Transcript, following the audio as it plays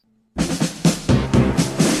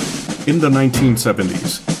In the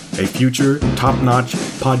 1970s, a future, top-notch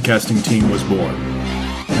podcasting team was born,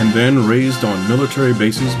 and then raised on military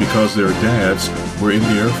bases because their dads were in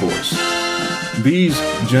the Air Force. These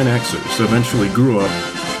Gen Xers eventually grew up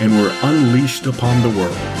and were unleashed upon the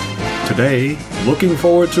world. Today, looking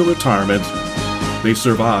forward to retirement, they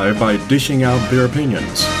survive by dishing out their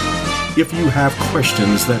opinions. If you have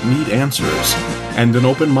questions that need answers and an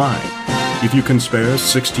open mind, if you can spare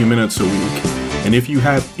 60 minutes a week, and if you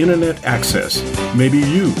have internet access, maybe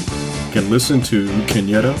you can listen to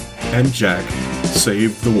Kenyatta and Jack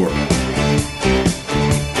Save the World.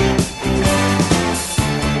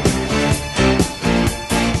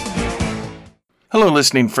 Hello,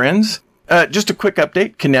 listening friends. Just a quick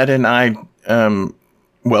update. Kenyatta and I,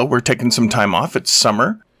 we're taking some time off. It's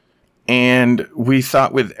summer. And we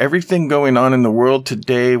thought with everything going on in the world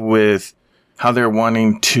today with how they're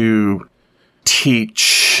wanting to teach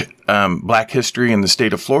Black history in the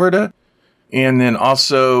state of Florida, and then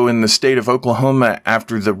also in the state of Oklahoma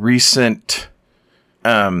after the recent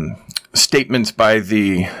statements by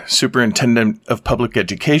the superintendent of public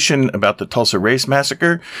education about the Tulsa Race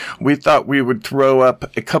Massacre, we thought we would throw up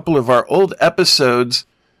a couple of our old episodes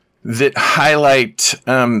that highlight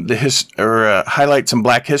highlight some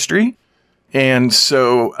Black history. And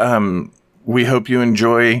so we hope you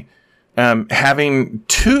enjoy having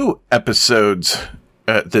two episodes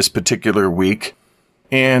this particular week.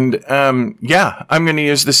 And I'm going to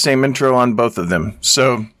use the same intro on both of them.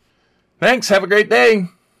 So thanks. Have a great day.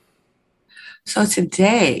 So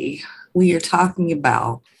today we are talking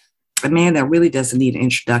about a man that really doesn't need an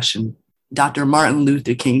introduction, Dr. Martin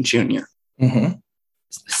Luther King Jr. Mm-hmm.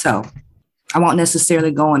 So I won't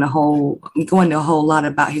necessarily go into a whole lot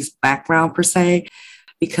about his background per se,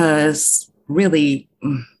 because really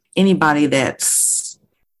anybody that's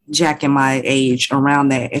Jack and my age around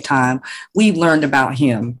that time, we learned about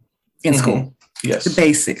him in school. Yes. The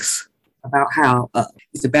basics about how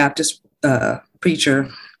he's a Baptist preacher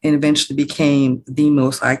and eventually became the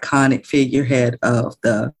most iconic figurehead of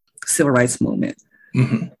the civil rights movement.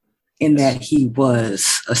 Mm-hmm. In that he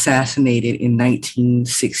was assassinated in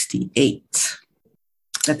 1968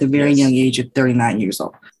 at the very young age of 39 years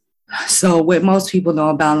old. So what most people know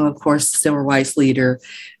about him, of course, civil rights leader,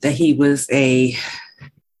 that he was a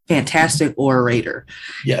fantastic orator.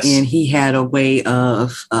 Yes. And he had a way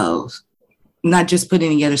of not just putting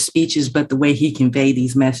together speeches, but the way he conveyed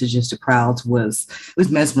these messages to crowds was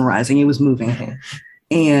mesmerizing. It was moving. Mm-hmm.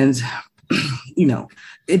 And,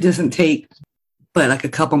 it doesn't take but like a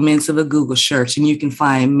couple minutes of a Google search, and you can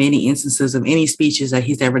find many instances of any speeches that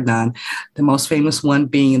he's ever done. The most famous one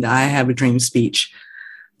being the I Have a Dream speech.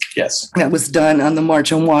 Yes. That was done on the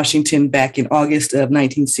March on Washington back in August of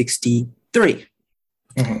 1963.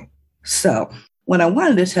 Mm-hmm. So what I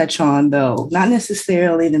wanted to touch on, though, not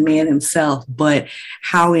necessarily the man himself, but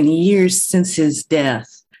how in years since his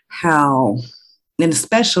death, and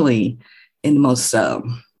especially in the most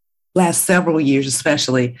last several years,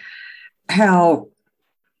 especially, how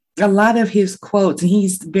a lot of his quotes, and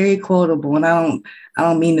he's very quotable, and I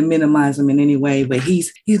don't mean to minimize him in any way, but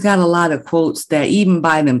he's got a lot of quotes that even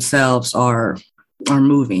by themselves are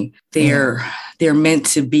moving. They're meant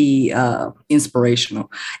to be inspirational,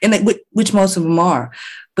 and which most of them are,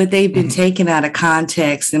 but they've been taken out of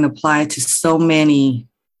context and applied to so many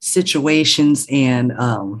situations and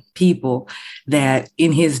people that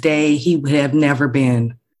in his day he would have never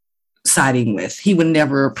been siding with. He would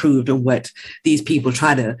never approved of what these people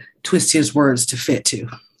try to twist his words to fit to.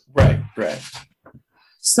 Right.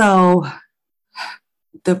 So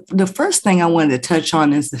the first thing I wanted to touch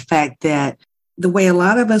on is the fact that the way a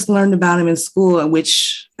lot of us learned about him in school,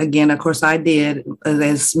 which again, of course I did,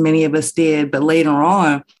 as many of us did, but later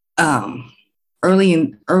on, early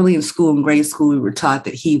in school, in grade school, we were taught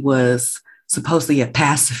that he was supposedly a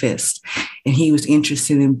pacifist, and he was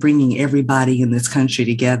interested in bringing everybody in this country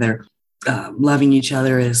together, loving each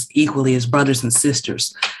other as equally as brothers and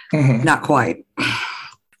sisters. Mm-hmm. Not quite.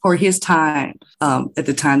 For his time, at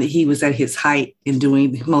the time that he was at his height in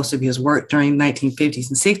doing most of his work during the 1950s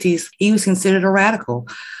and 60s, he was considered a radical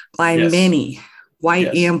by many,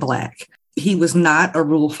 white and Black. He was not a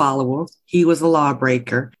rule follower. He was a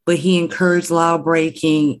lawbreaker, but he encouraged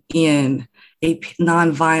lawbreaking in a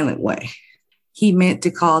nonviolent way. He meant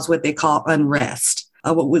to cause what they call unrest,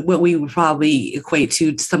 what we would probably equate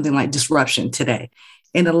to something like disruption today.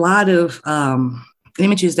 And a lot of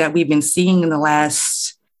images that we've been seeing in the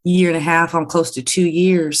last year and a half, close to 2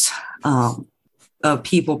 years, of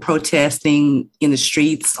people protesting in the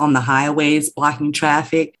streets, on the highways, blocking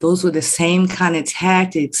traffic. Those were the same kind of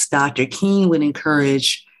tactics Dr. King would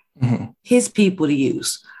encourage his people to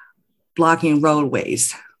use, blocking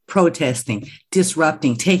roadways, protesting,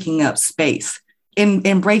 disrupting, taking up space,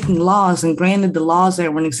 and breaking laws. And granted, the laws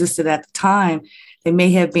that were existed at the time, they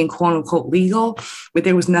may have been quote unquote legal, but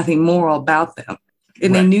there was nothing moral about them.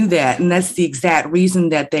 And They knew that. And that's the exact reason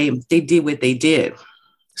that they did what they did.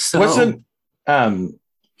 So wasn't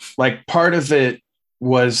like part of it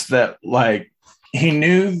was that like he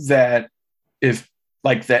knew that if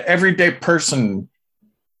like the everyday person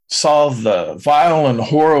saw the vile and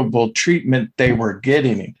horrible treatment they were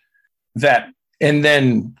getting, that and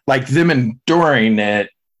then like them enduring it,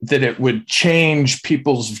 that it would change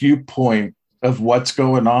people's viewpoint of what's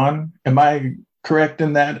going on. Am I correct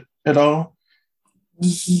in that at all?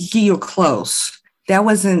 You're close. That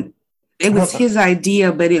wasn't, it was his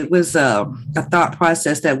idea, but it was a thought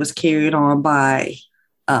process that was carried on by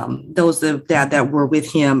those that were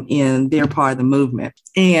with him in their part of the movement.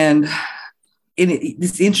 And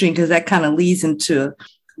it's interesting because that kind of leads into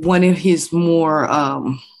one of his more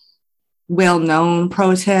well-known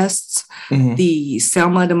protests, the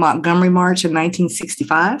Selma to Montgomery March in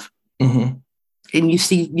 1965. And you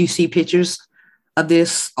see pictures of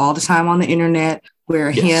this all the time on the internet,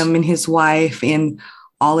 where him and his wife and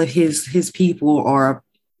all of his people are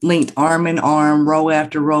linked arm in arm, row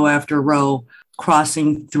after row after row,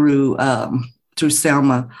 crossing through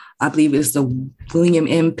Selma. I believe it's the William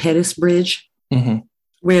M. Pettus Bridge,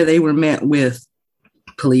 where they were met with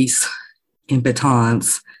police and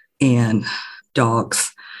batons and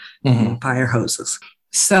dogs and fire hoses.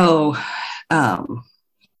 So the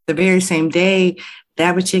very same day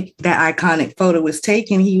that iconic photo was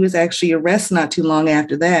taken, he was actually arrested not too long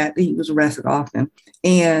after that. He was arrested often.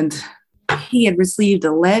 And he had received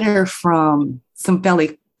a letter from some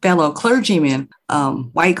fellow clergymen,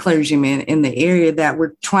 white clergymen in the area, that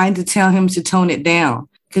were trying to tell him to tone it down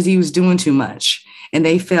because he was doing too much. And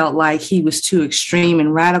they felt like he was too extreme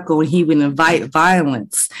and radical and he would invite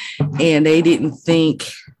violence. And they didn't think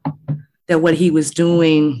that what he was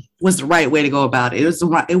doing was the right way to go about it.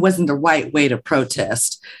 It wasn't the right way to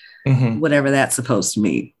protest, whatever that's supposed to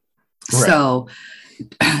mean. Right. So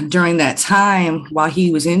during that time, while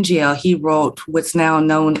he was in jail, he wrote what's now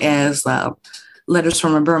known as Letters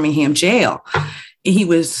from a Birmingham Jail. He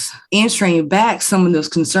was answering back some of those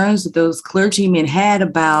concerns that those clergymen had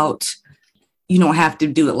about, you don't have to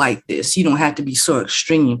do it like this. You don't have to be so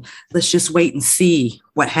extreme. Let's just wait and see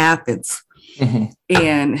what happens.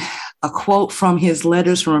 And a quote from his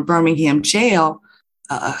Letters from a Birmingham Jail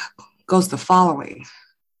goes the following.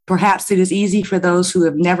 Perhaps it is easy for those who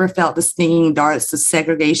have never felt the stinging darts of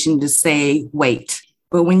segregation to say, wait.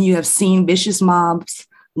 But when you have seen vicious mobs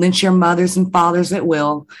lynch your mothers and fathers at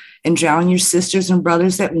will and drown your sisters and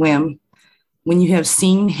brothers at whim, when you have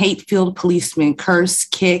seen hate-filled policemen curse,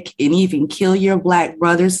 kick, and even kill your Black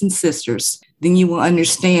brothers and sisters, then you will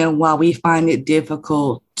understand why we find it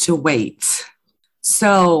difficult to wait.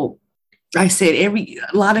 So I said, a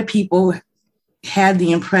lot of people had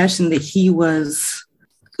the impression that he was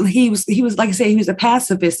like I said, he was a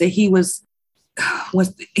pacifist, that he was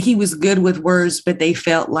good with words, but they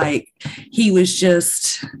felt like he was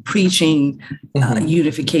just preaching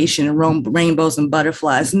unification and rainbows and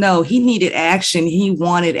butterflies. No, he needed action. He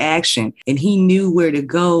wanted action, and he knew where to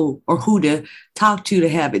go or who to talk to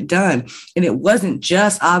have it done. And it wasn't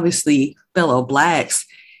just obviously fellow Blacks.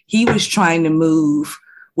 He was trying to move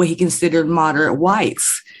what he considered moderate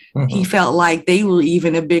whites. He felt like they were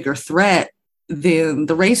even a bigger threat than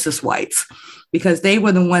the racist whites, because they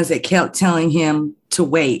were the ones that kept telling him to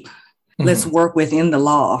wait. Let's work within the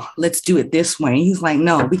law. Let's do it this way. And he's like,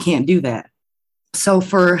 no, we can't do that. So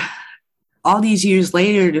for all these years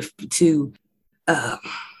later to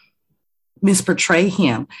misportray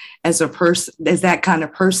him as a person, as that kind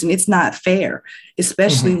of person, it's not fair,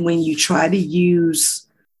 especially when you try to use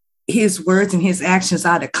his words and his actions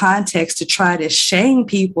out of context to try to shame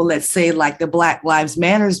people, let's say like the Black Lives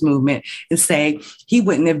Matters movement, and say he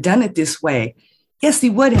wouldn't have done it this way. Yes, he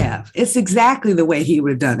would have. It's exactly the way he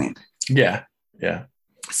would have done it. Yeah.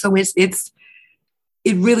 So it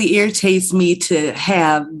really irritates me to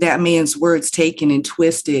have that man's words taken and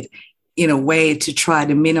twisted in a way to try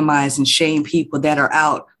to minimize and shame people that are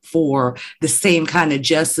out for the same kind of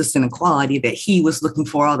justice and equality that he was looking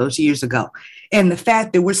for all those years ago. And the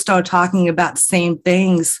fact that we're still talking about the same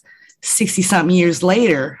things 60-something years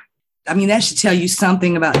later, I mean, that should tell you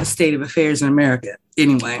something about the state of affairs in America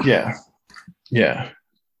anyway. Yeah.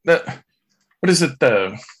 What is it?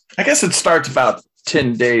 I guess it starts about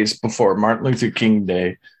 10 days before Martin Luther King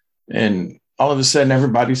Day. And all of a sudden,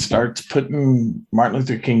 everybody starts putting Martin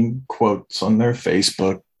Luther King quotes on their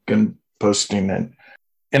Facebook and posting it.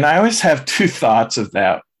 And I always have two thoughts of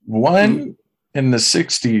that. One, in the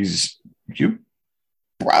 60s, you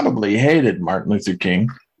probably hated Martin Luther King.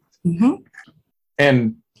 Mm-hmm.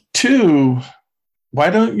 And 2, why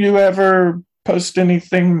don't you ever post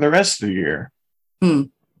anything the rest of the year?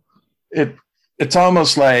 It's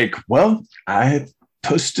almost like, well, I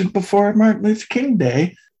posted before Martin Luther King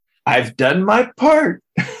Day. I've done my part.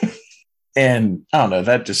 And I don't know,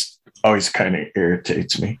 that just always kind of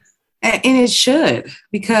irritates me. And it should,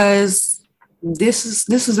 because this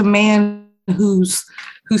is a man whose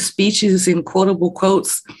speeches in quotable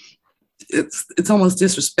quotes, it's almost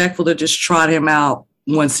disrespectful to just trot him out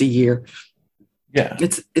once a year. Yeah.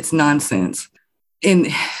 It's nonsense. And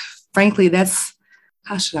frankly, that's,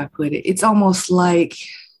 how should I put it? It's almost like,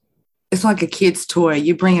 it's like a kid's toy.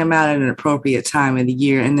 You bring him out at an appropriate time of the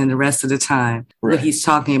year, and then the rest of the time, right, what he's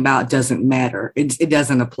talking about doesn't matter. It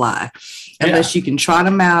doesn't apply. Unless you can trot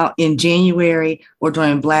him out in January or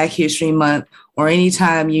during Black History Month, or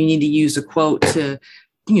anytime you need to use a quote to,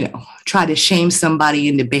 try to shame somebody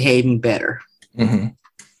into behaving better. Mm-hmm.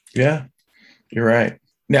 Yeah, you're right.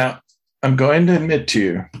 Now, I'm going to admit to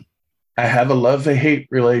you, I have a love-hate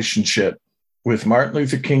relationship with Martin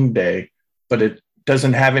Luther King Day, but it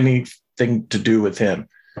doesn't have anything to do with him.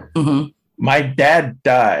 Mm-hmm. My dad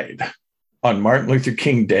died on Martin Luther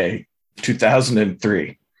King Day,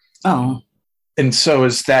 2003. Oh. And so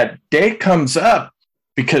as that day comes up,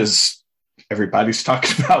 because everybody's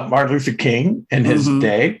talking about Martin Luther King and his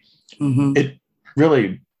day, it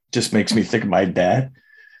really just makes me think of my dad.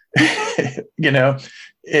 And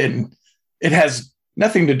it has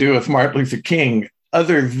nothing to do with Martin Luther King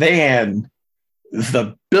other than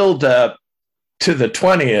the buildup to the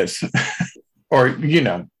 20th. Or,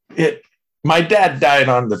 my dad died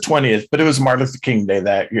on the 20th, but it was Martin Luther King Day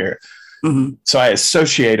that year. Mm-hmm. So I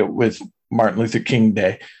associate it with Martin Luther King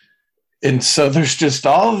Day. And so there's just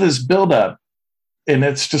all of this buildup. And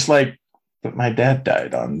it's just like, but my dad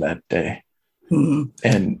died on that day. Mm-hmm.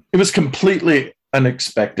 And it was completely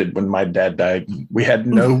unexpected when my dad died. We had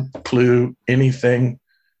no clue anything.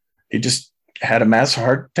 He just had a massive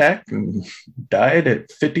heart attack and died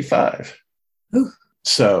at 55. Ooh.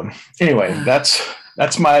 So anyway,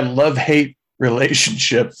 that's my love-hate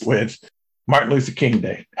relationship with Martin Luther King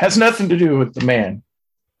Day. Has nothing to do with the man.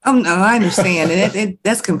 Oh no, I understand, and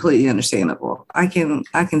that's completely understandable. I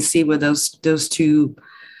can see where those two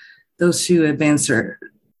events are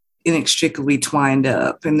inextricably twined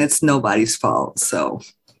up, and that's nobody's fault. So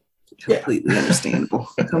completely understandable.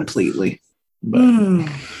 Completely.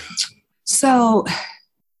 So,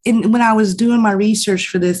 when I was doing my research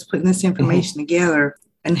for this, putting this information together,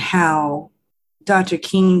 and how Dr.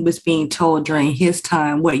 King was being told during his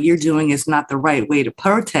time, what you're doing is not the right way to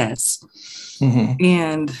protest.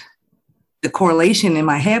 And the correlation in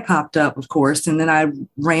my head popped up, of course, and then I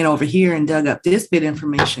ran over here and dug up this bit of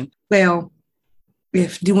information. Well,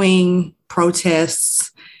 if doing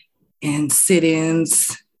protests and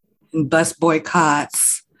sit-ins and bus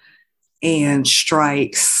boycotts and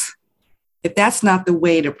strikes, if that's not the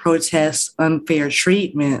way to protest unfair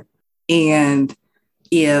treatment, and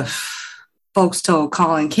if folks told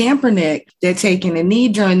Colin Kaepernick that taking a knee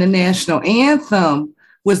during the national anthem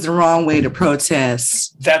was the wrong way to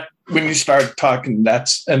protest. That when you start talking,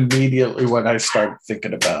 that's immediately what I started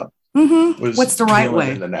thinking about. What's the right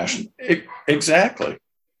way? In the national, exactly.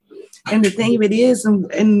 And the thing of it is,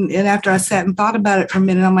 and after I sat and thought about it for a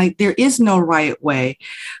minute, I'm like, there is no right way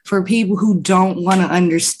for people who don't want to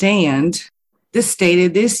understand the state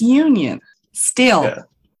of this union still.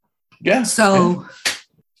 Yeah. So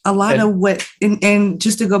a lot of what, and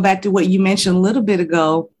just to go back to what you mentioned a little bit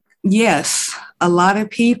ago, yes, a lot of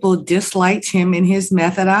people disliked him and his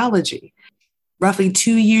methodology. Roughly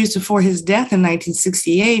 2 years before his death in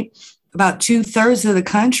 1968, about 2/3 of the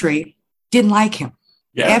country didn't like him.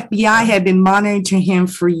 Yeah. The FBI had been monitoring him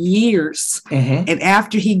for years. And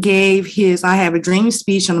after he gave his I Have a Dream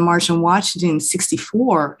speech on the March on Washington in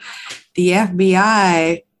 1964, the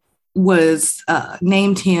FBI was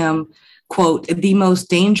named him, quote, the most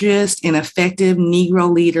dangerous and effective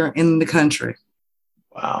Negro leader in the country.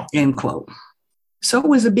 Wow. End quote. So it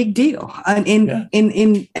was a big deal.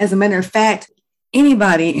 And as a matter of fact,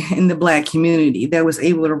 anybody in the Black community that was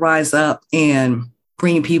able to rise up and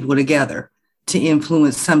bring people together to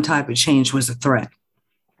influence some type of change was a threat.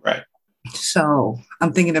 Right. So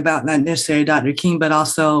I'm thinking about not necessarily Dr. King, but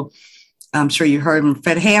also, I'm sure you heard him,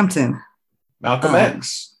 Fred Hampton. Malcolm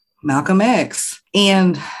X. Malcolm X.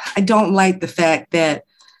 And I don't like the fact that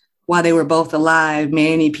while they were both alive,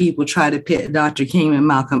 many people try to pit Dr. King and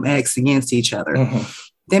Malcolm X against each other.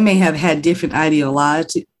 They may have had different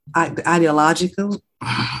ideological,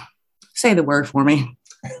 say the word for me.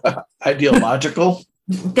 Ideological?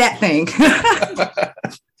 That thing.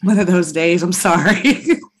 one of those days. I'm sorry.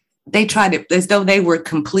 They tried it as though they were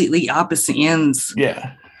completely opposite ends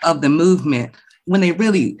of the movement. When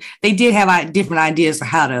they did have different ideas of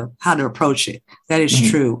how to approach it. That is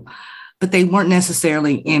true. But they weren't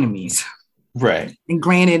necessarily enemies. Right. And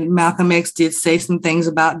granted, Malcolm X did say some things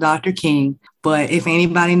about Dr. King. But if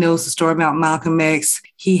anybody knows the story about Malcolm X,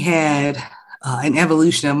 he had an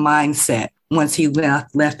evolution of mindset once he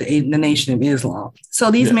left the Nation of Islam.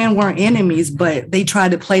 So these men weren't enemies, but they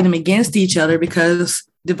tried to play them against each other because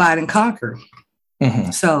divide and conquer.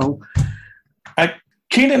 So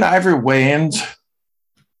Keenan Ivory Wayans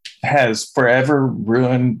has forever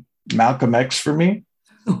ruined Malcolm X for me.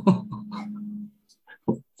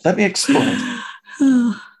 Let me explain.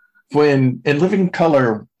 When In Living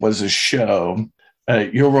Color was a show,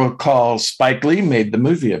 you'll recall Spike Lee made the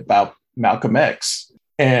movie about Malcolm X.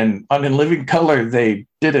 And on In Living Color, they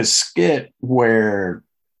did a skit where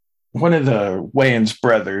one of the Wayans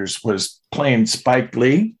brothers was playing Spike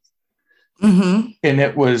Lee. And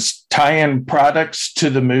it was tie-in products to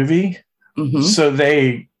the movie. So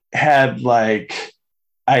they had like,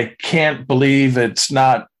 I can't believe it's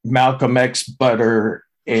not Malcolm X butter.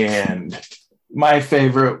 And my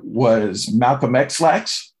favorite was Malcolm X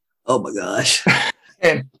lax. Oh my gosh.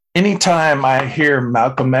 And anytime I hear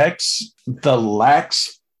Malcolm X, the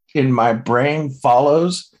lax in my brain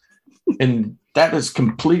follows. And that is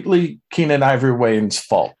completely Keenan Ivory Wayans'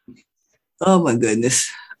 fault. Oh my goodness.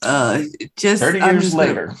 Just 30 years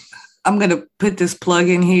later. I'm going to put this plug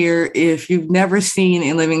in here. If you've never seen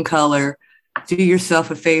In Living Color, do yourself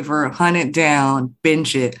a favor, hunt it down,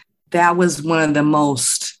 binge it. That was one of the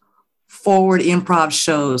most forward improv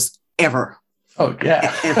shows ever. Oh,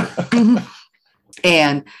 yeah. Ever.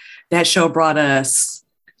 And that show brought us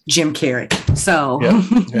Jim Carrey. So,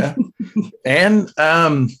 yeah. And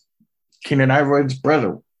Keenan Ivory Wayans'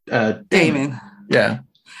 brother, Damon. Yeah.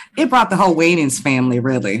 It brought the whole Wayans family,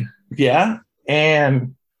 really. Yeah.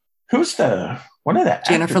 And who's one of the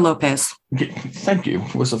Jennifer actors? Lopez. Thank you.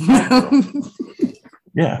 Was a fun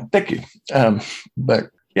Yeah, thank you. But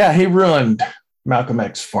yeah, he ruined Malcolm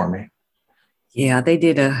X for me. Yeah, they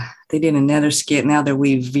did another skit. Now that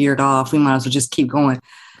we've veered off, we might as well just keep going.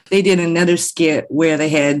 They did another skit where they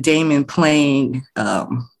had Damon playing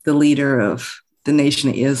the leader of the Nation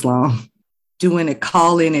of Islam, doing a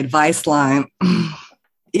call-in advice line.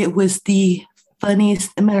 It was the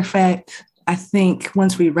funniest. As a matter of fact, I think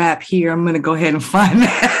once we wrap here, I'm going to go ahead and find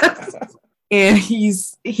that. And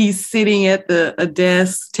he's sitting at a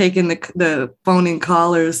desk taking the phone-in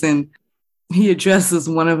callers, and he addresses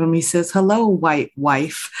one of them. He says, "Hello, white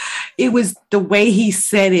wife." It was the way he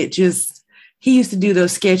said it. He used to do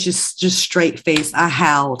those sketches just straight face. I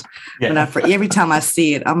howled. Yeah. For every time I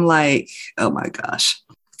see it, I'm like, oh my gosh.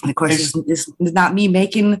 And of course, it's not me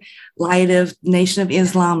making light of Nation of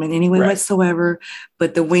Islam in any way whatsoever,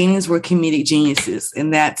 but the Wayans were comedic geniuses.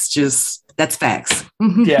 And that's facts.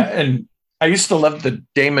 Yeah. And I used to love the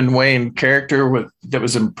Damon Wayne character that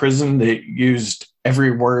was in prison that used every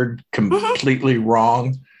word completely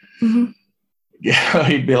wrong. Yeah,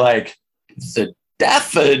 he'd be like, the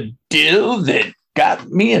daffodil that got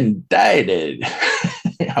me indicted.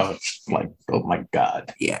 It's like, oh my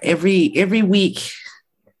God. Yeah, every week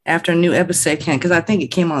after a new episode came, because I think it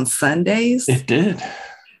came on Sundays. It did.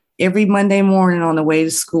 Every Monday morning on the way to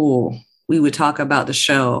school, we would talk about the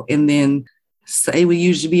show. And then it would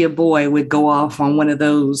usually be a boy would go off on one of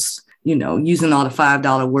those, using all the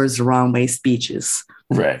 $5 words the wrong way speeches.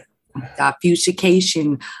 Right. The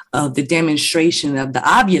obfuscation of the demonstration of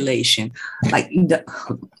the ovulation.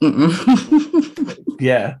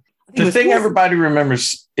 Yeah. The thing everybody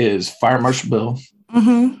remembers is Fire Marshal Bill,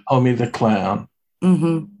 Homie the Clown,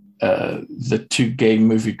 the two gay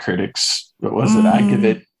movie critics. What was it? I give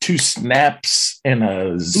it 2 snaps and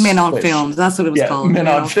a Men on Film. That's what it was called. Men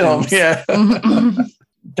on Film. Yeah.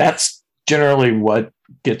 That's generally what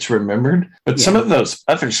gets remembered. But some of those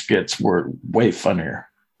other skits were way funnier.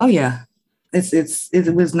 Oh yeah.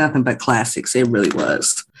 It was nothing but classics. It really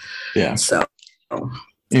was. Yeah. So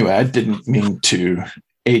anyway, I didn't mean to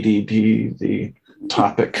ADD the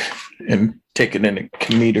topic and take it in a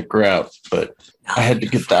comedic route, but I had to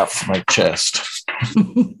get that off my chest.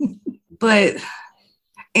 But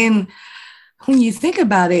when you think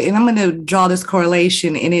about it, and I'm going to draw this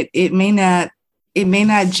correlation, and it may not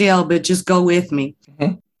gel, but just go with me.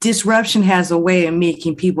 Disruption has a way of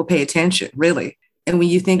making people pay attention, really. And when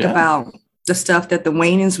you think about the stuff that the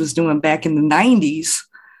Wayans was doing back in the 90s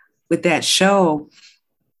with that show,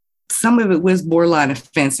 some of it was borderline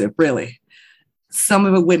offensive, really. Some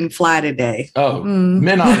of it wouldn't fly today. Oh,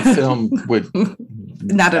 Men on Film would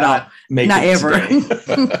not at all. Not ever.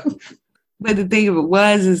 But the thing of it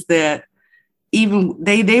was is that even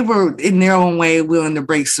they were in their own way willing to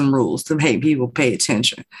break some rules to make people pay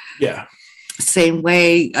attention. Yeah. Same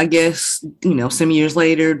way, I guess, some years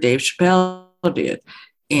later, Dave Chappelle did,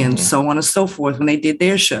 and so on and so forth when they did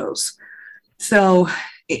their shows. So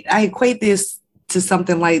I equate this to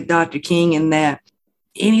something like Dr. King in that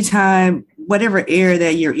anytime, whatever era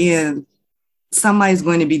that you're in, somebody's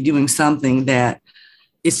going to be doing something that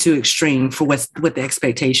is too extreme for what the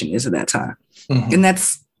expectation is at that time. And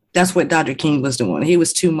that's what Dr. King was doing. He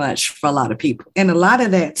was too much for a lot of people. And a lot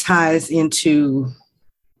of that ties into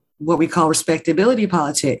what we call respectability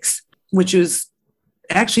politics, which is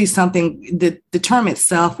actually something that the term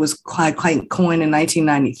itself was quite coined in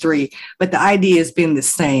 1993, but the idea has been the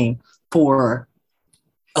same for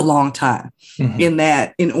a long time, in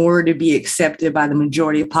that in order to be accepted by the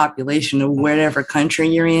majority of the population of whatever country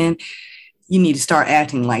you're in, you need to start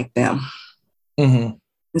acting like them. And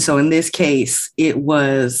so in this case, it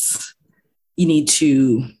was, you need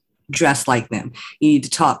to dress like them. You need to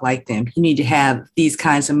talk like them. You need to have these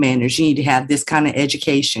kinds of manners. You need to have this kind of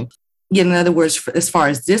education. In other words, as far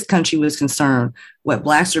as this country was concerned, what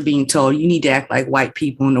Blacks are being told, you need to act like white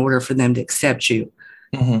people in order for them to accept you.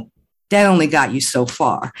 That only got you so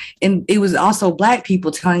far. And it was also Black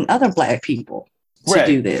people telling other Black people to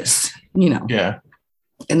do this, Yeah.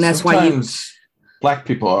 And that's sometimes Black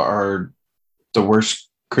people are the worst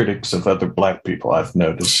critics of other Black people, I've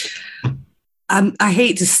noticed. I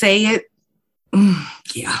hate to say it.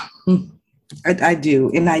 Yeah, I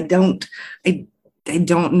do. And I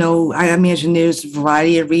don't know. I imagine there's a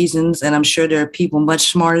variety of reasons, and I'm sure there are people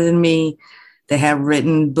much smarter than me that have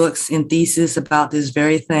written books and theses about this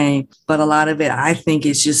very thing. But a lot of it, I think,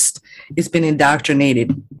 it's been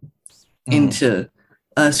indoctrinated into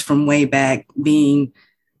us from way back, being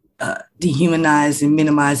dehumanized and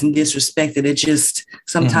minimized and disrespected. It just,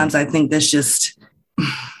 sometimes I think that's just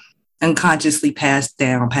unconsciously passed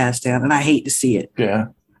down. And I hate to see it. Yeah.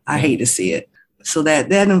 I hate to see it. So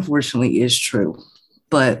that unfortunately is true.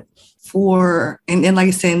 But and like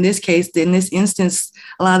I said, in this case, in this instance,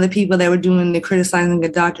 a lot of the people that were doing the criticizing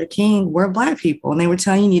of Dr. King were Black people. And they were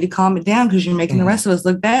telling you need to calm it down because you're making the rest of us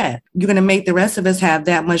look bad. You're going to make the rest of us have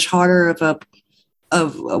that much harder of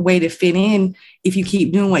a way to fit in if you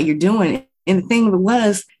keep doing what you're doing. And the thing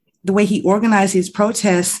was, the way he organized his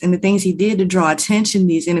protests and the things he did to draw attention to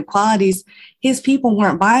these inequalities, his people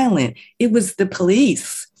weren't violent. It was the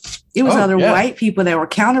police. It was other white people that were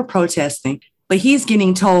counter-protesting. But he's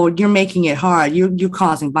getting told, you're making it hard. You're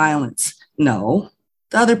causing violence. No,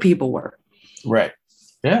 the other people were. Right.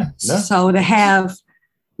 Yeah. No. So to have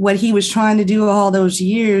what he was trying to do all those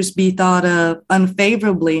years be thought of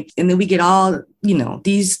unfavorably, and then we get all,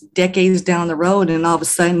 these decades down the road, and all of a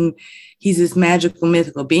sudden he's this magical,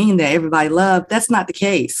 mythical being that everybody loved. That's not the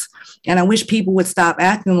case. And I wish people would stop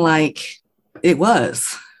acting like it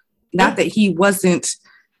was. Not that he wasn't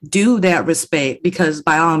due that respect, because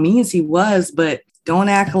by all means he was, but don't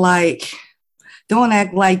act like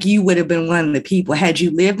you would have been one of the people, had you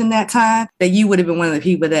lived in that time, that you would have been one of the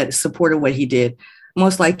people that supported what he did.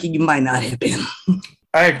 Most likely you might not have been.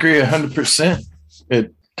 I agree 100%.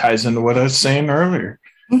 It ties into what I was saying earlier.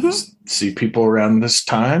 See people around this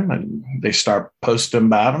time and they start posting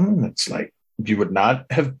about him, and it's like, you would not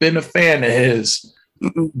have been a fan of his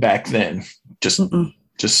back then. Just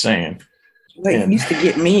saying. What used to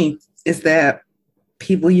get me is that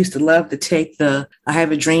people used to love to take I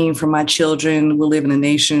have a dream for my children will live in a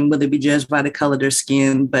nation where they be judged by the color of their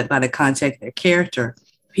skin, but by the content of their character.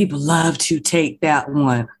 People love to take that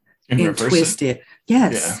one and twist it.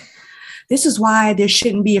 Yes. Yeah. This is why there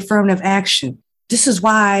shouldn't be affirmative action. This is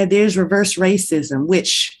why there's reverse racism,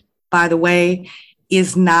 which, by the way,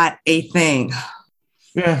 is not a thing.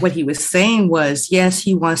 Yeah. What he was saying was, yes,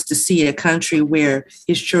 he wants to see a country where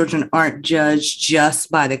his children aren't judged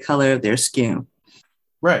just by the color of their skin.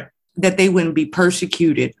 Right. That they wouldn't be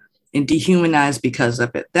persecuted and dehumanized because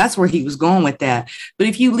of it. That's where he was going with that. But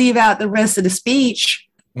if you leave out the rest of the speech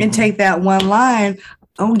and take that one line,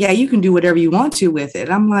 oh, yeah, you can do whatever you want to with it.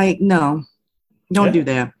 I'm like, no, don't do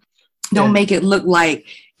that. Don't make it look like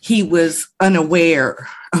he was unaware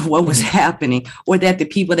of what was happening, or that the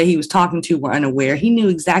people that he was talking to were unaware. He knew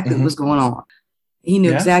exactly what was going on. He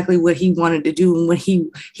knew exactly what he wanted to do and what he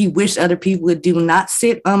wished other people would do, not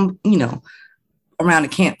sit, around a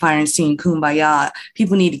campfire and sing Kumbaya.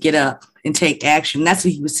 People need to get up and take action. That's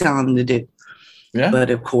what he was telling them to do. Yeah. But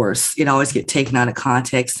of course, it always get taken out of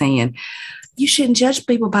context, saying you shouldn't judge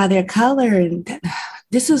people by their color. And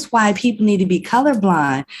this is why people need to be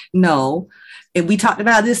colorblind. No. And we talked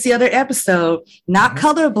about this the other episode, not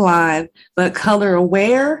colorblind, but color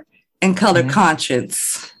aware and color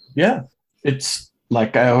conscious. Yeah. It's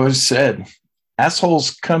like I always said,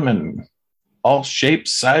 assholes come in all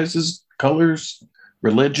shapes, sizes, colors,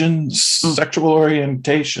 religions, sexual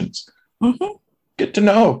orientations. Mm-hmm. Get to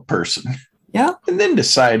know a person. Yeah. And then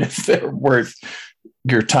decide if they're worth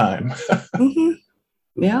your time. Mm-hmm.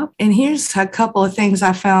 Yeah. And here's a couple of things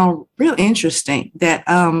I found real interesting that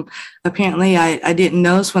apparently I didn't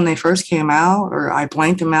notice when they first came out, or I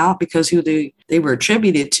blanked them out because who they were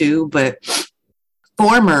attributed to. But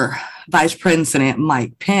former Vice President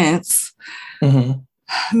Mike Pence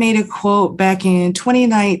made a quote back in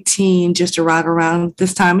 2019, just around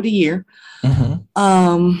this time of the year,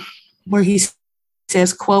 where he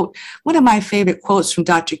says, quote, one of my favorite quotes from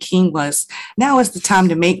Dr. King was, now is the time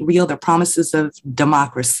to make real the promises of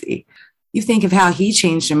democracy. You think of how he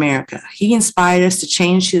changed America. He inspired us to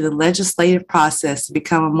change through the legislative process to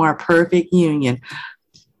become a more perfect union.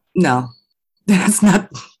 No, that's not,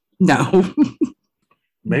 no.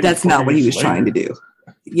 That's not what he was trying to do.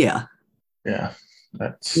 Yeah. Yeah.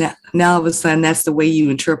 That's now all of a sudden, that's the way you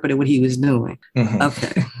interpreted what he was doing.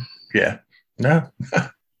 Okay. Yeah. No.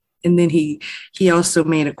 And then he also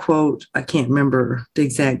made a quote, I can't remember the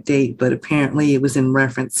exact date, but apparently it was in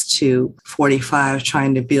reference to 45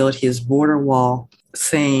 trying to build his border wall,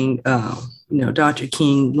 saying, Dr.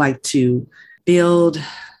 King liked to build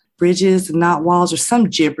bridges and not walls, or some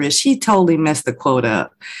gibberish. He totally messed the quote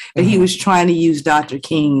up. But he was trying to use Dr.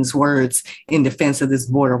 King's words in defense of this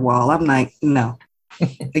border wall. I'm like, no.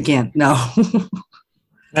 Again, no.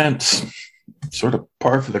 That's sort of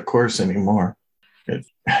par for the course anymore.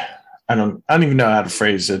 I don't even know how to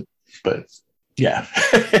phrase it, but yeah.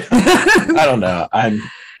 I don't know.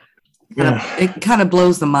 It kind of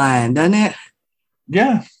blows the mind, doesn't it?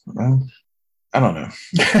 Yeah. I don't know.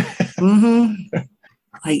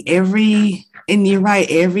 Like and you're right,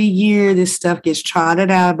 every year this stuff gets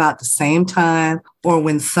trotted out about the same time, or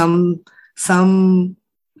when some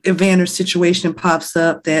event or situation pops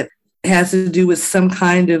up that has to do with some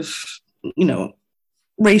kind of,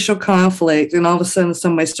 racial conflict, and all of a sudden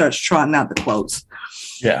somebody starts trotting out the quotes.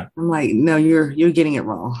 Yeah. I'm like, no, you're getting it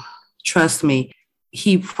wrong. Trust me.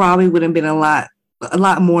 He probably would have been a lot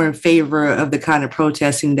more in favor of the kind of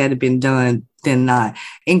protesting that had been done than not.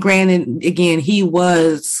 And granted, again, he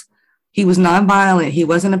was nonviolent. He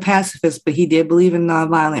wasn't a pacifist, but he did believe in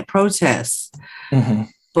nonviolent protests.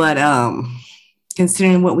 But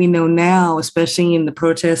considering what we know now, especially in the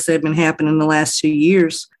protests that have been happening in the last 2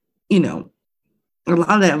 years, a lot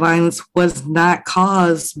of that violence was not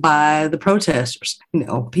caused by the protesters.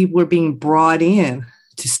 People were being brought in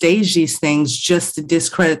to stage these things just to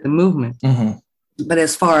discredit the movement. But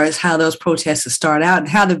as far as how those protests start out and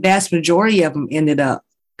how the vast majority of them ended up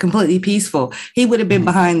completely peaceful, he would have been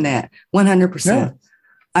behind that 100%. Yeah.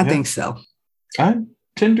 I think so. I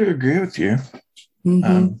tend to agree with you.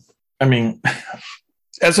 I mean,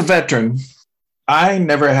 as a veteran, I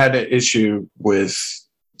never had an issue with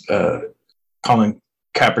Colin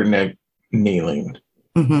Kaepernick kneeling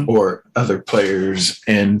or other players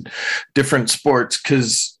in different sports,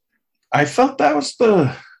 because I felt that was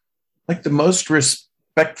the most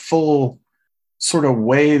respectful sort of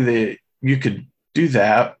way that you could do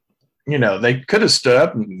that. They could have stood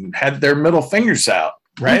up and had their middle fingers out,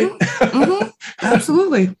 right?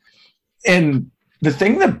 Absolutely. And the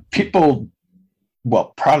thing that people,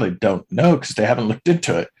 probably don't know because they haven't looked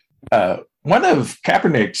into it, one of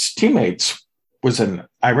Kaepernick's teammates was an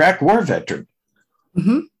Iraq war veteran.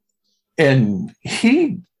 And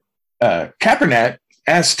Kaepernick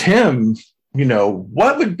asked him,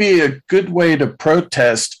 what would be a good way to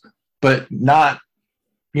protest, but not,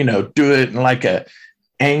 do it in like a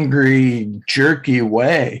angry, jerky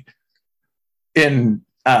way. And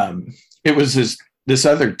it was this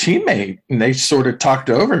other teammate, and they sort of talked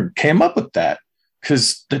over and came up with that,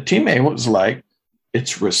 because the teammate was like,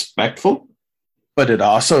 it's respectful, but it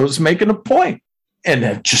also is making a point. And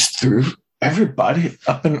it just threw everybody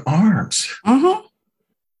up in arms.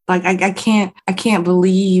 Like I can't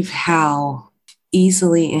believe how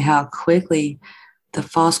easily and how quickly the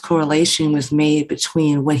false correlation was made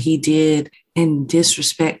between what he did and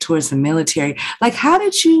disrespect towards the military. Like, how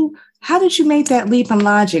did you make that leap in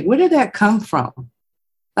logic? Where did that come from?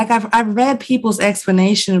 Like, I've read people's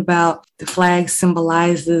explanation about the flag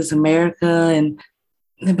symbolizes America and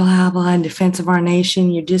the blah, blah, in defense of our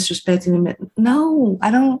nation. You're disrespecting them. No,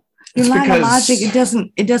 I don't. Your line of logic, it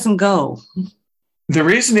doesn't go. The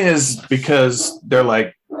reason is because they're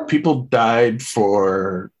like, people died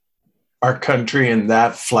for our country and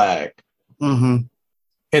that flag.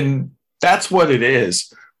 And that's what it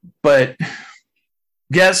is. But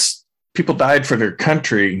yes, people died for their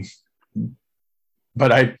country,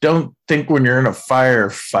 But I don't think when you're in a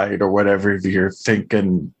firefight or whatever, you're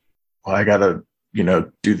thinking, well, I got to,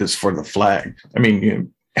 do this for the flag. I mean,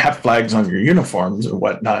 you have flags on your uniforms and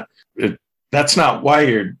whatnot. That's not why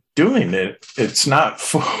you're doing it. It's not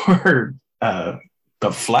for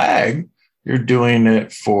the flag. You're doing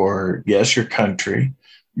it for, yes, your country,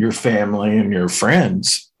 your family, and your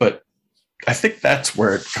friends. But I think that's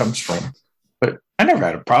where it comes from. But I never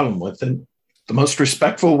had a problem with it. The most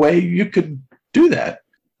respectful way you could do that.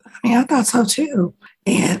 I thought so too.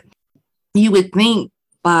 And you would think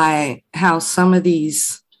by how some of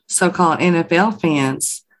these so-called NFL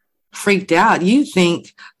fans freaked out, you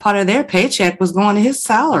think part of their paycheck was going to his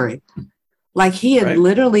salary. Like he had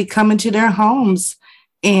literally come into their homes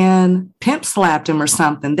and pimp slapped him or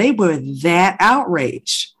something. They were that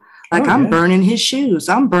outraged. Like, I'm burning his shoes.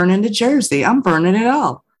 I'm burning the jersey. I'm burning it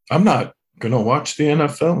all. I'm not going to watch the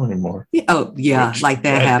NFL anymore. Oh, yeah, like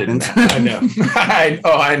that happened. I know.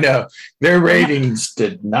 I know. Their ratings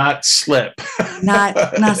did not slip. Not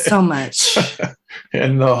so much.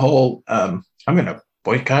 And the whole, I'm going to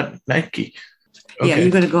boycott Nike. Okay. Yeah, you're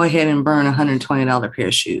going to go ahead and burn a $120 pair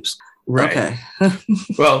of shoes. Right. Okay.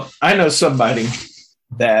 Well, I know somebody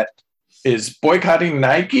that is boycotting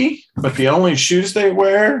Nike, but the only shoes they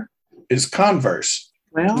wear is Converse.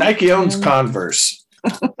 Well, Nike owns Converse.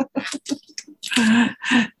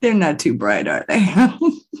 They're not too bright, are they?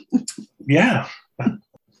 Yeah.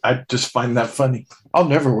 I just find that funny. I'll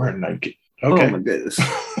never wear Nike. Okay. Oh, my goodness.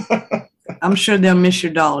 I'm sure they'll miss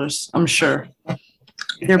your dollars. I'm sure.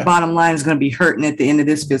 Their bottom line is going to be hurting at the end of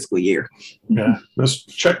this fiscal year. Yeah. Those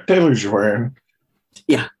Chuck Taylors you're wearing.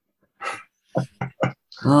 Yeah.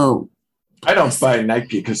 Oh. I don't buy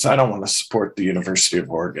Nike because I don't want to support the University of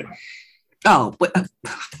Oregon. Oh, but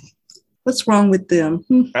what's wrong with them?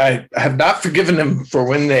 I have not forgiven them for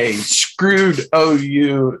when they screwed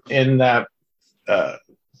OU in that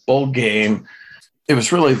bowl game. It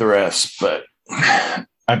was really the refs, but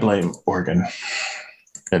I blame Oregon,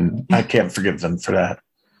 and I can't forgive them for that.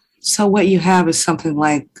 So what you have is something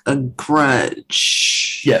like a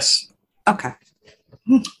grudge. Yes. Okay.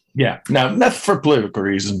 Yeah. Now, not for political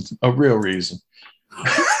reasons, a real reason.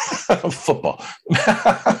 Football.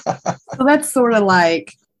 So that's sort of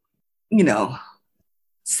like,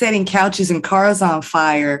 setting couches and cars on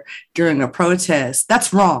fire during a protest.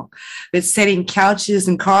 That's wrong. But setting couches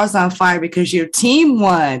and cars on fire because your team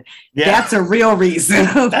won, that's a real reason.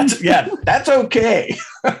 That's okay.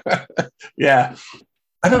 Yeah.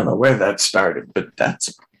 I don't know where that started, but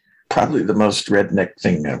that's probably the most redneck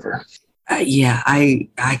thing ever. I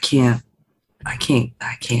can't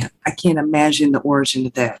imagine the origin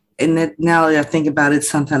of that. And that now that I think about it,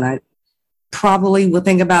 something I probably will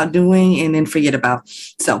think about doing and then forget about.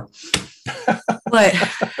 So, but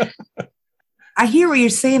I hear what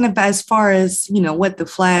you're saying about as far as, what the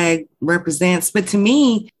flag represents. But to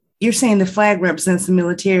me, you're saying the flag represents the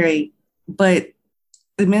military, but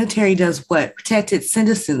the military does what? Protect its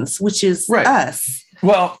citizens, which is us.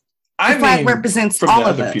 Well, the flag represents from all the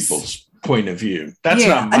of other us. People's point of view. That's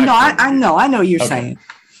not my I know what you're saying.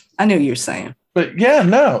 I know what you're saying. But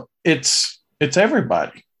no, it's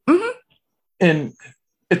everybody. Mm-hmm. And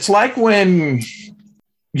it's like when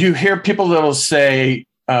you hear people that'll say,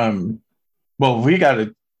 well, we got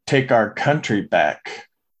to take our country back.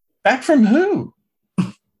 Back from who?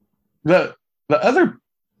 The other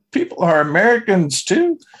people are Americans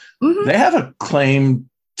too. Mm-hmm. They have a claim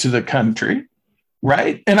to the country,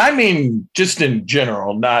 right? And I mean, just in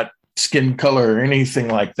general, not skin color or anything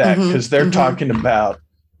like that, because they're talking about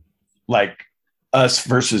like us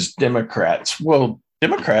versus Democrats. Well,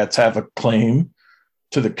 Democrats have a claim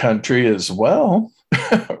to the country as well,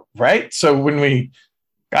 right? So when we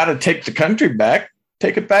got to take the country back,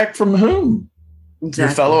 take it back from whom? Exactly.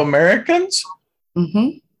 Your fellow Americans?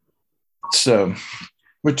 Mm-hmm. So,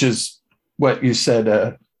 which is what you said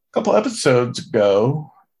a couple episodes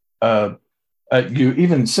ago. You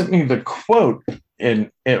even sent me the quote, and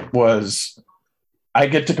it was, I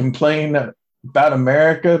get to complain about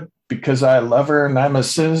America because I love her and I'm a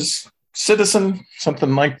citizen,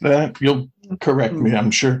 something like that. You'll correct me,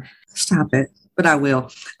 I'm sure. Stop it, but I will.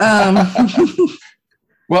 Well,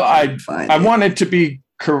 I wanted to be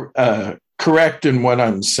correct in what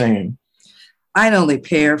I'm saying. I'd only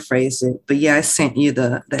paraphrase it, but I sent you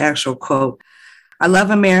the actual quote. I love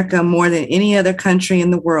America more than any other country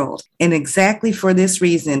in the world. And exactly for this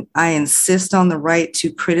reason, I insist on the right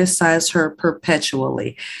to criticize her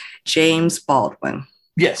perpetually. James Baldwin.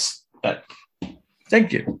 Yes.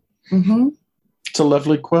 Thank you. Mm-hmm. It's a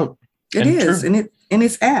lovely quote. It is. True. And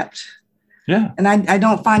it's apt. Yeah. And I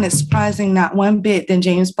don't find it surprising, not one bit, that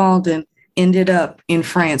James Baldwin ended up in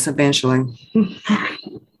France eventually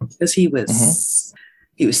because he was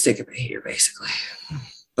sick of it here, basically.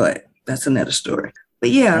 But that's another story. But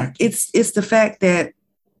yeah, it's the fact that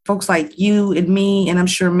folks like you and me, and I'm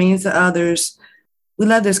sure millions of others, we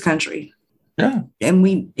love this country. Yeah. And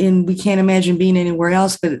we can't imagine being anywhere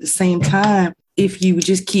else. But at the same time, if you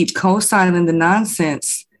just keep co-signing the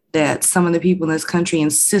nonsense that some of the people in this country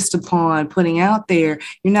insist upon putting out there,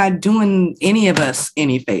 you're not doing any of us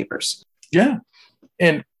any favors. Yeah.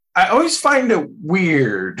 And I always find it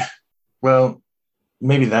weird. Well,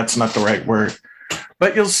 maybe that's not the right word,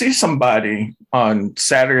 but you'll see somebody on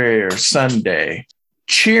Saturday or Sunday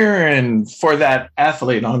cheering for that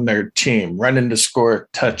athlete on their team, running to score a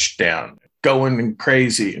touchdown, going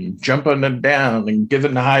crazy and jumping them down and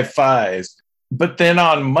giving the high fives. But then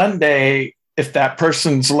on Monday, if that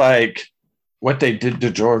person's like, what they did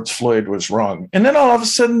to George Floyd was wrong, and then all of a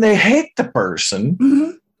sudden they hate the person.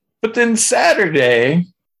 Mm-hmm. But then Saturday,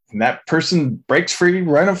 and that person breaks free,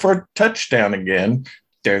 running for a touchdown again.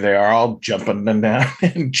 There they are, all jumping them down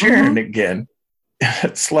and cheering again.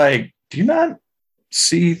 It's like, do you not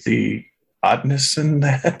see the oddness in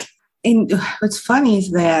that? And what's funny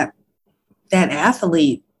is that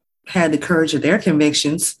athlete had the courage of their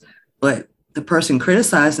convictions, but the person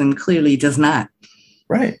criticizing them clearly does not.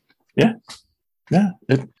 Right. Yeah. Yeah.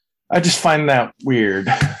 I just find that weird.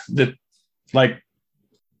 That, like,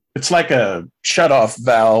 it's like a shut-off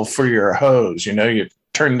valve for your hose. You know, you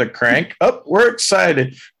turn the crank. Oh, we're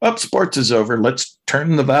excited. Oh, sports is over. Let's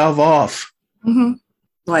turn the valve off. Mm-hmm.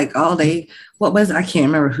 Like all day. What was, I can't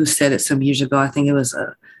remember who said it some years ago. I think it was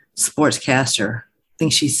a sportscaster. I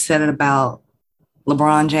think she said it about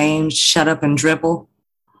LeBron James, shut up and dribble.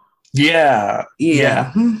 Yeah.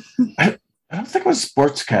 Yeah. I don't think it was a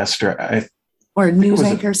sportscaster. Or a news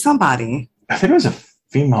anchor, somebody. I think it was a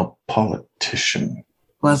female politician.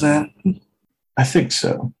 Was it? I think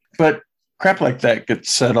so. But crap like that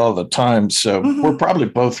gets said all the time, so we're probably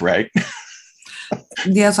both right.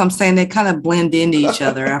 Yeah, that's what I'm saying. They kind of blend into each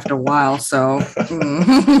other after a while, so.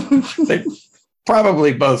 They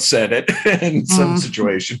probably both said it in some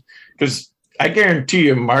situation. Because I guarantee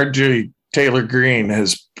you Marjorie Taylor Greene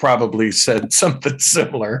has probably said something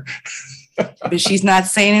similar. But she's not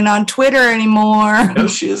saying it on Twitter anymore. No,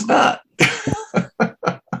 she is not.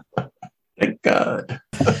 Thank God.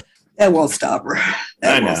 That won't stop her.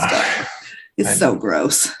 That I won't know. stop her. It's so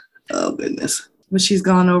gross. Oh, goodness. But she's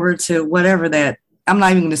gone over to whatever that, I'm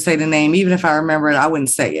not even going to say the name. Even if I remember it, I wouldn't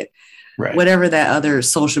say it. Right. Whatever that other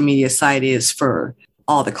social media site is for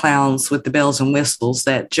all the clowns with the bells and whistles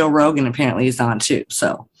that Joe Rogan apparently is on too.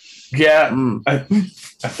 So, yeah, I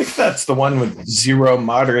think that's the one with zero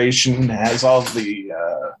moderation, has all the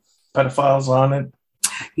pedophiles on it.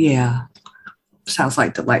 Yeah. Sounds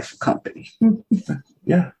like delightful company.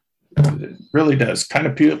 Yeah, it really does. Kind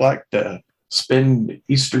of people like to spend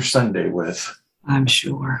Easter Sunday with. I'm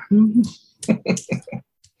sure.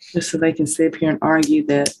 Just so they can sit here and argue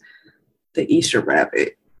that the Easter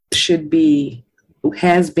rabbit should be,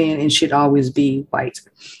 has been, and should always be white.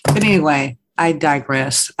 But anyway, I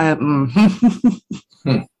digress. That's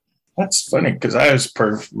funny because I always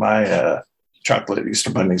prefer my chocolate Easter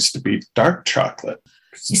bunnies to be dark chocolate.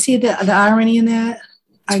 You see the irony in that?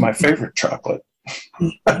 It's my favorite chocolate.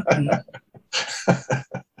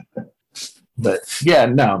 But yeah,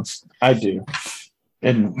 no, I do.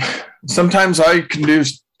 And sometimes all you can do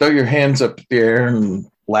is throw your hands up in the air and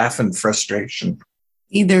laugh in frustration.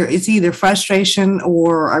 It's either frustration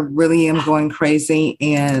or I really am going crazy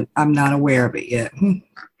and I'm not aware of it yet.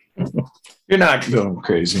 You're not going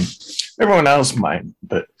crazy. Everyone else might,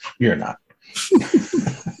 but you're not.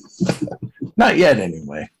 Not yet,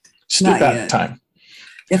 anyway. Still got time.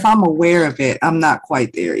 If I'm aware of it, I'm not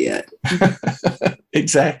quite there yet.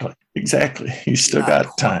 Exactly. You still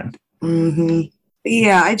got time. Mm-hmm.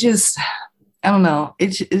 Yeah, I don't know.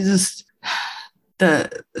 It's just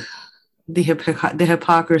the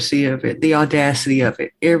hypocrisy of it, the audacity of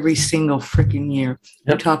it. Every single freaking year,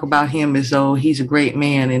 you talk about him as though he's a great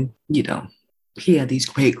man, and you know he had these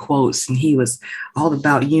great quotes, and he was all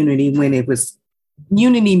about unity when it was.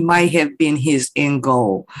 Unity might have been his end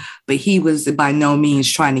goal, but he was by no means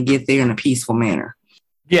trying to get there in a peaceful manner.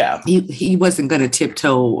 Yeah. He wasn't going to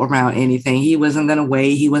tiptoe around anything. He wasn't going to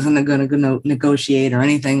wait. He wasn't going to negotiate or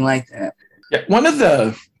anything like that. Yeah. One of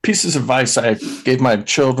the pieces of advice I gave my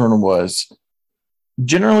children was,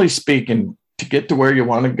 generally speaking, to get to where you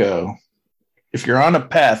want to go, if you're on a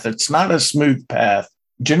path, it's not a smooth path.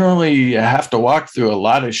 Generally, you have to walk through a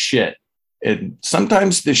lot of shit. And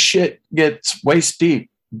sometimes the shit gets waist deep,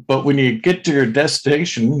 but when you get to your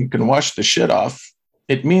destination, you can wash the shit off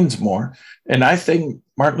it means more. And I think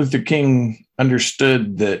Martin Luther King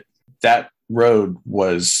understood that that road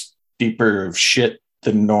was deeper of shit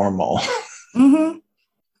than normal. Mm-hmm.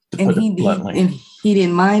 And he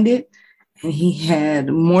didn't mind it. And he had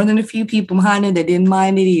more than a few people behind him that didn't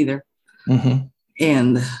mind it either. Mm-hmm.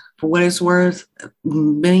 And for what it's worth,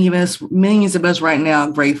 millions of us right now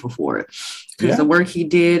are grateful for it. Because the work he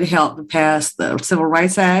did helped to pass the Civil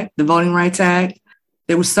Rights Act, the Voting Rights Act.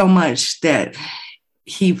 There was so much that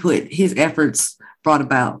his efforts brought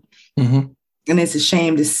about. Mm-hmm. And it's a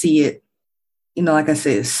shame to see it, like I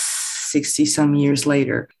said, 60 some years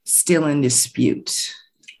later, still in dispute.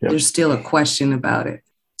 Yep. There's still a question about it.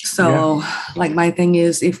 So my thing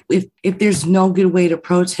is, if there's no good way to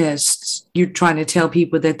protest, you're trying to tell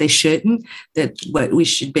people that they shouldn't, that what we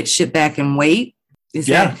should sit back and wait.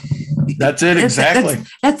 That's it. Exactly.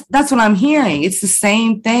 That's what I'm hearing. It's the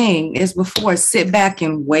same thing as before. Sit back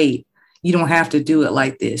and wait. You don't have to do it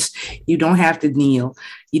like this. You don't have to kneel.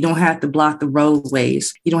 You don't have to block the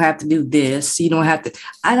roadways. You don't have to do this. You don't have to.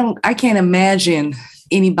 I can't imagine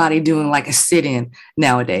anybody doing like a sit-in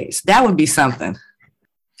nowadays. That would be something.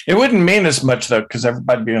 It wouldn't mean as much though, because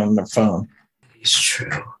everybody'd be on their phone. It's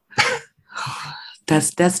true.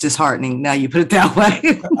 That's disheartening. Now you put it that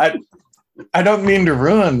way. I don't mean to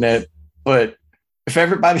ruin it, but if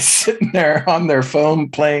everybody's sitting there on their phone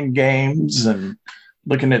playing games and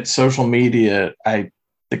looking at social media, I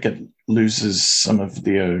think it loses some of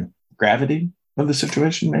the gravity of the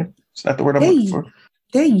situation. Maybe. Is that the word I'm looking for?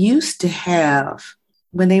 They used to have,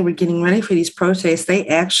 when they were getting ready for these protests, they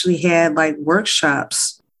actually had like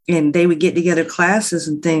workshops, and they would get together classes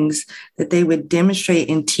and things that they would demonstrate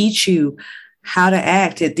and teach you how to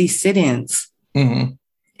act at these sit-ins. Mm-hmm.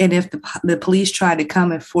 And if the police tried to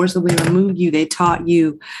come and forcibly remove you, they taught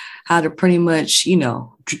you how to pretty much,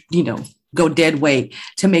 go dead weight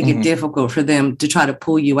to make it difficult for them to try to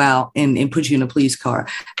pull you out and put you in a police car.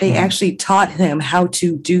 They actually taught them how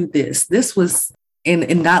to do this. This was,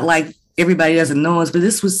 and not like everybody doesn't know us, but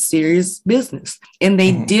this was serious business. And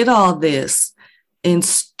they did all this and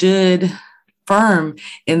stood firm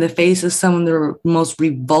in the face of some of the most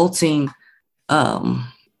revolting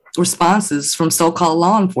responses from so-called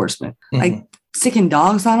law enforcement, like sticking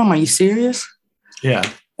dogs on them. Are you serious? Yeah.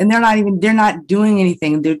 And they're not doing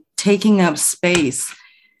anything. They're taking up space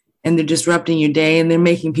and they're disrupting your day and they're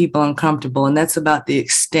making people uncomfortable. And that's about the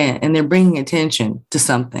extent. And they're bringing attention to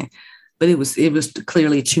something, but it was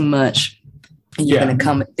clearly too much.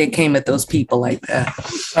 And they came at those people like that.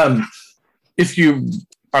 If you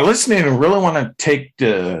are listening and really want to take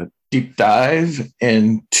the deep dive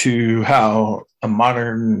into how a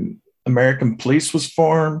modern American police was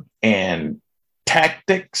formed and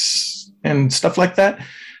tactics and stuff like that,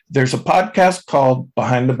 there's a podcast called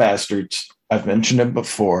Behind the Bastards. I've mentioned it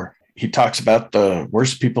before. He talks about the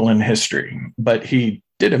worst people in history, but he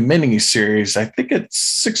did a mini series, I think it's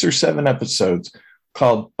 6 or 7 episodes,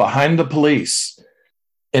 called Behind the Police.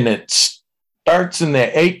 And it starts in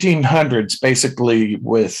the 1800s, basically,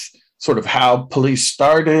 with sort of how police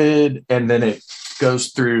started, and then it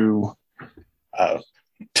goes through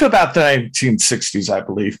to about the 1960s, I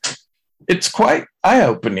believe. It's quite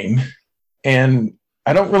eye-opening, and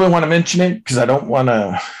I don't really want to mention it because I don't want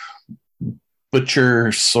to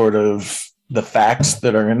butcher sort of the facts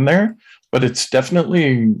that are in there, but it's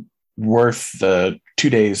definitely worth the 2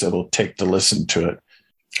 days it'll take to listen to it.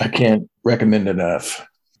 I can't recommend enough.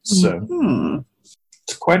 So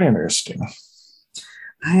it's quite interesting.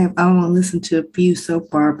 I want to listen to a few so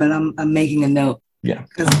far, but I'm making a note. Yeah.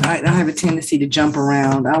 Because I have a tendency to jump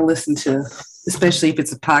around. I'll listen to, especially if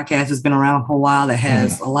it's a podcast that's been around for a while that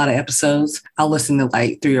has a lot of episodes, I'll listen to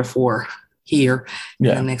like 3 or 4 here.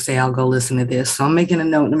 Yeah. And the next day I'll go listen to this. So I'm making a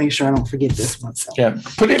note to make sure I don't forget this one. So. Yeah.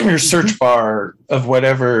 Put it in your search bar of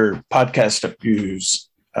whatever podcast you use,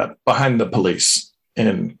 Behind the Police,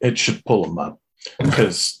 and it should pull them up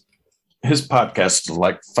because his podcast is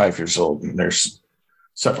like 5 years old and there's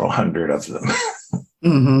several hundred of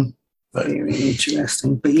them. But, very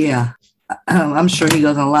interesting. But yeah, I'm sure he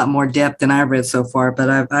goes in a lot more depth than I've read so far, but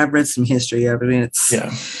I've read some history of it.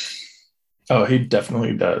 Yeah. Oh, he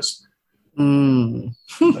definitely does.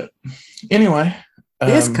 But anyway.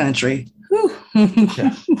 This country.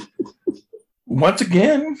 Yeah. Once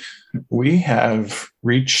again, we have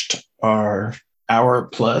reached our hour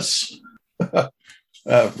plus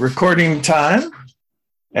recording time,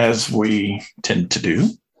 as we tend to do.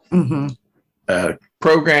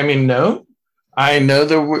 Programming note, I know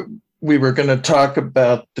that we were going to talk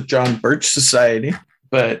about the John Birch Society,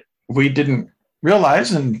 but we didn't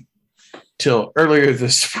realize until earlier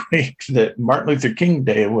this week that Martin Luther King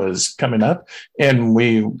Day was coming up, and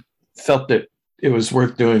we felt that it was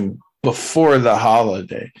worth doing before the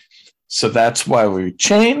holiday. So that's why we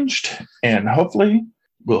changed. And hopefully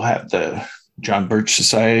we'll have the John Birch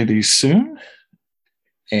Society soon.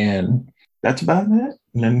 And that's about it.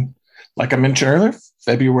 And then, like I mentioned earlier,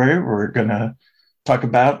 February, we're going to talk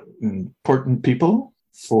about important people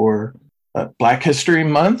for Black History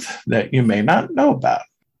Month that you may not know about,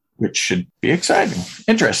 which should be exciting,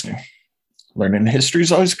 interesting. Learning history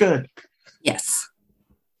is always good. Yes.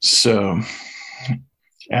 So,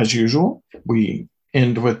 as usual, we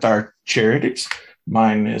end with our charities.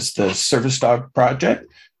 Mine is the Service Dog Project.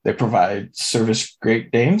 They provide service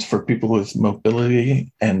Great Danes for people with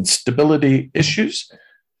mobility and stability issues.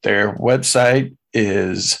 Their website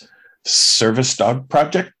is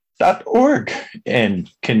servicedogproject.org. And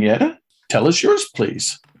Kenyatta, tell us yours,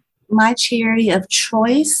 please. My charity of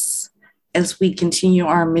choice, as we continue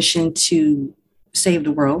our mission to save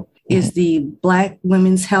the world, is the Black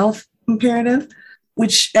Women's Health Imperative,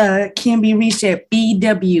 which can be reached at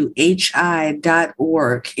bwhi.org.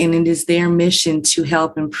 And it is their mission to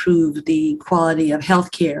help improve the quality of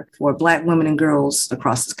healthcare for Black women and girls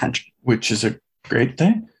across this country. Which is a great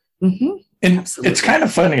thing. Mm-hmm. And Absolutely. It's kind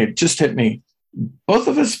of funny. It just hit me. Both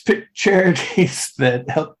of us picked charities that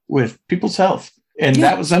help with people's health. And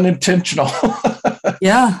that was unintentional.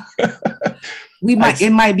 Yeah.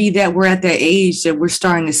 It might be that we're at that age that we're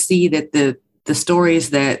starting to see that the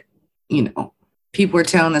stories that, people were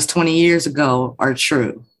telling us 20 years ago are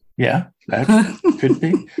true. Yeah, that could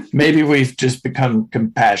be. Maybe we've just become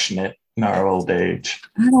compassionate in our old age.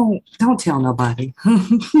 Don't tell nobody.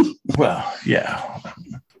 Well, yeah.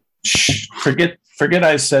 Shh, forget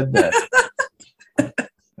I said that.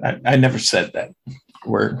 I never said that.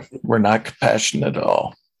 We're not compassionate at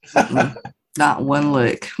all. Not one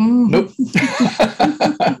lick. Nope.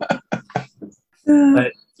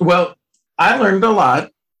 Well, I learned a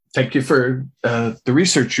lot. Thank you for the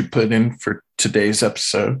research you put in for today's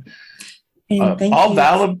episode. All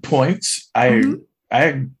valid points. I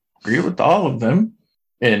agree with all of them.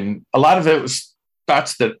 And a lot of it was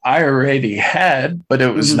thoughts that I already had, but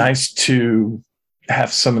it was nice to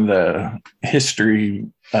have some of the history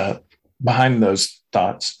behind those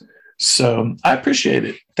thoughts. So I appreciate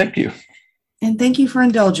it. Thank you. And thank you for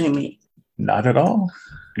indulging me. Not at all.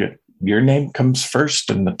 Your name comes first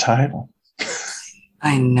in the title.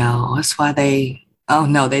 I know. That's why they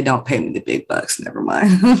don't pay me the big bucks. Never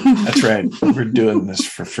mind. That's right. We're doing this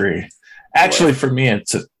for free. Actually, for me,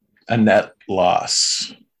 it's a net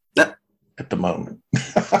loss at the moment.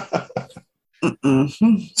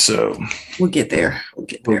 So we'll get there.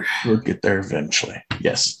 We'll get there eventually.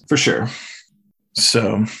 Yes, for sure.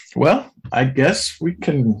 So, well, I guess we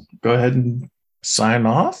can go ahead and sign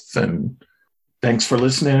off. And thanks for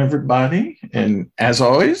listening, everybody. And as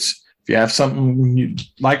always, if you have something you'd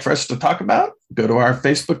like for us to talk about, go to our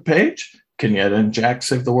Facebook page, Kenyatta and Jack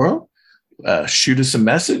Save the World. Shoot us a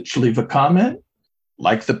message, leave a comment,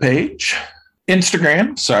 like the page.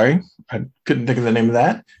 Instagram, sorry, I couldn't think of the name of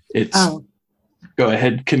that. Go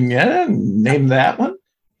ahead, Kenyatta, and name that one.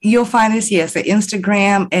 You'll find us, yes, at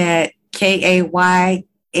Instagram at KAYANDJAYSTW.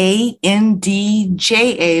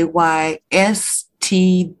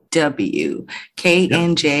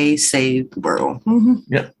 KNJ Save the World.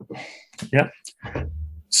 Yep.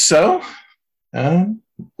 So,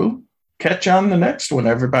 we'll catch you on the next one,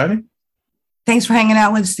 everybody. Thanks for hanging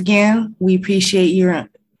out with us again. We appreciate your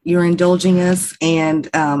indulging us. And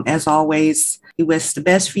as always, we wish the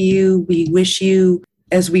best for you. We wish you,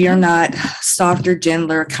 as we are not, softer,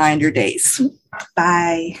 gentler, kinder days.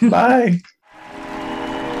 Bye. Bye.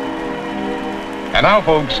 And now,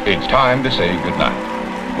 folks, it's time to say goodnight.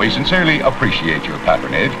 We sincerely appreciate your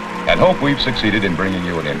patronage and hope we've succeeded in bringing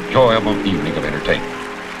you an enjoyable evening of entertainment.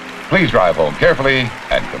 Please drive home carefully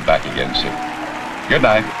and come back again soon. Good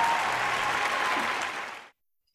night.